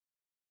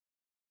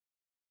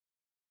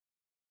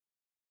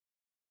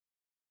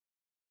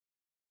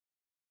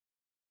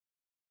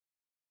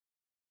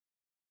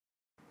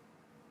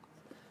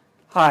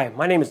Hi,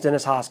 my name is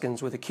Dennis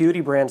Hoskins with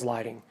Acuity Brands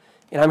Lighting,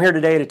 and I'm here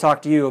today to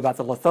talk to you about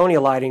the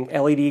Lithonia Lighting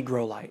LED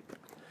grow light.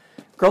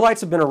 Grow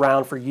lights have been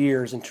around for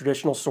years in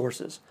traditional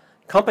sources.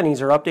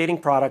 Companies are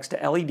updating products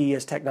to LED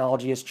as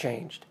technology has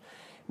changed.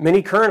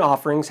 Many current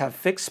offerings have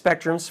fixed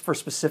spectrums for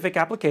specific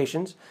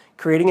applications,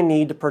 creating a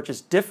need to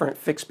purchase different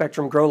fixed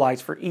spectrum grow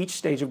lights for each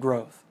stage of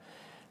growth.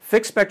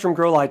 Fixed spectrum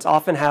grow lights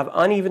often have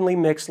unevenly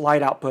mixed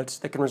light outputs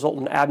that can result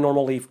in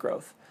abnormal leaf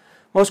growth.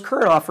 Most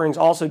current offerings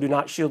also do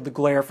not shield the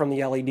glare from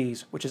the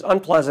LEDs, which is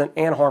unpleasant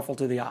and harmful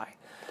to the eye.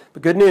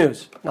 But good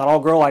news, not all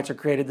grow lights are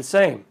created the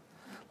same.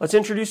 Let's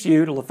introduce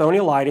you to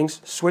Lithonia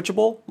Lighting's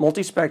switchable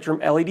multi-spectrum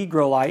LED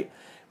grow light,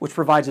 which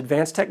provides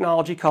advanced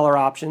technology color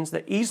options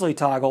that easily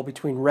toggle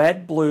between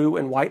red, blue,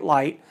 and white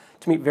light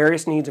to meet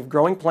various needs of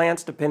growing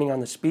plants depending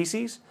on the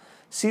species,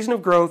 season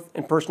of growth,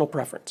 and personal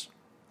preference.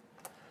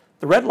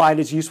 The red light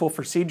is useful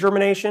for seed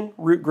germination,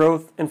 root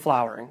growth, and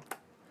flowering.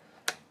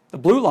 The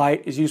blue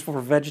light is useful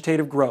for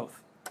vegetative growth.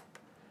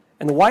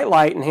 And the white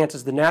light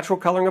enhances the natural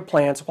coloring of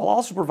plants while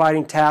also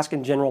providing task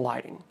and general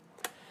lighting.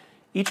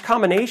 Each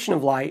combination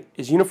of light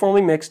is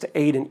uniformly mixed to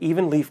aid in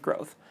even leaf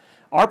growth.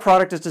 Our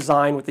product is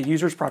designed with the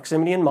user's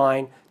proximity in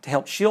mind to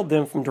help shield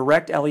them from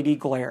direct LED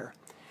glare.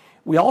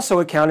 We also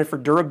accounted for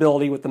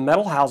durability with the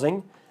metal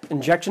housing,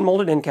 injection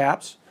molded end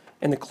caps,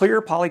 and the clear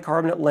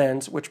polycarbonate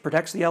lens, which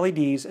protects the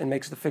LEDs and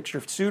makes the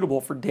fixture suitable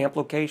for damp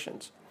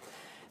locations.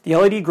 The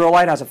LED grow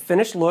light has a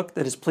finished look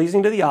that is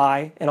pleasing to the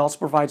eye and also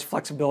provides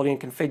flexibility in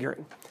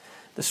configuring.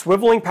 The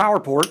swiveling power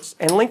ports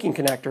and linking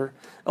connector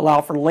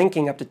allow for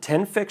linking up to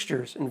 10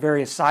 fixtures in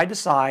various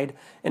side-to-side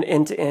and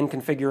end-to-end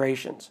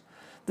configurations.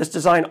 This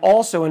design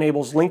also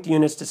enables linked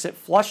units to sit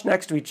flush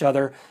next to each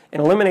other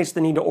and eliminates the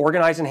need to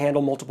organize and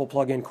handle multiple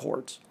plug-in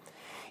cords.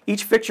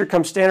 Each fixture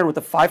comes standard with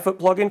a 5-foot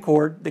plug-in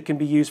cord that can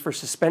be used for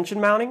suspension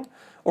mounting,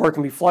 or it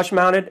can be flush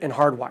mounted and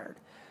hardwired.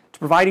 To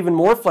provide even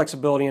more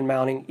flexibility in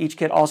mounting, each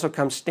kit also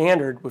comes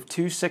standard with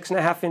 2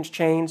 6.5-inch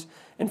chains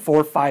and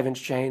 4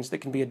 5-inch chains that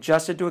can be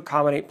adjusted to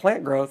accommodate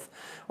plant growth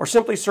or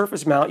simply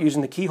surface mount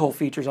using the keyhole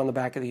features on the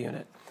back of the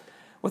unit.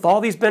 With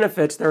all these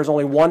benefits, there is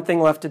only one thing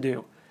left to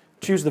do.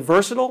 Choose the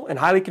versatile and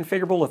highly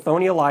configurable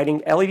Lithonia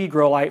Lighting LED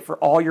grow light for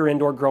all your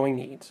indoor growing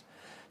needs.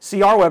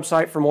 See our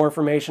website for more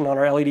information on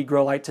our LED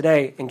grow light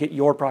today and get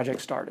your project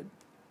started.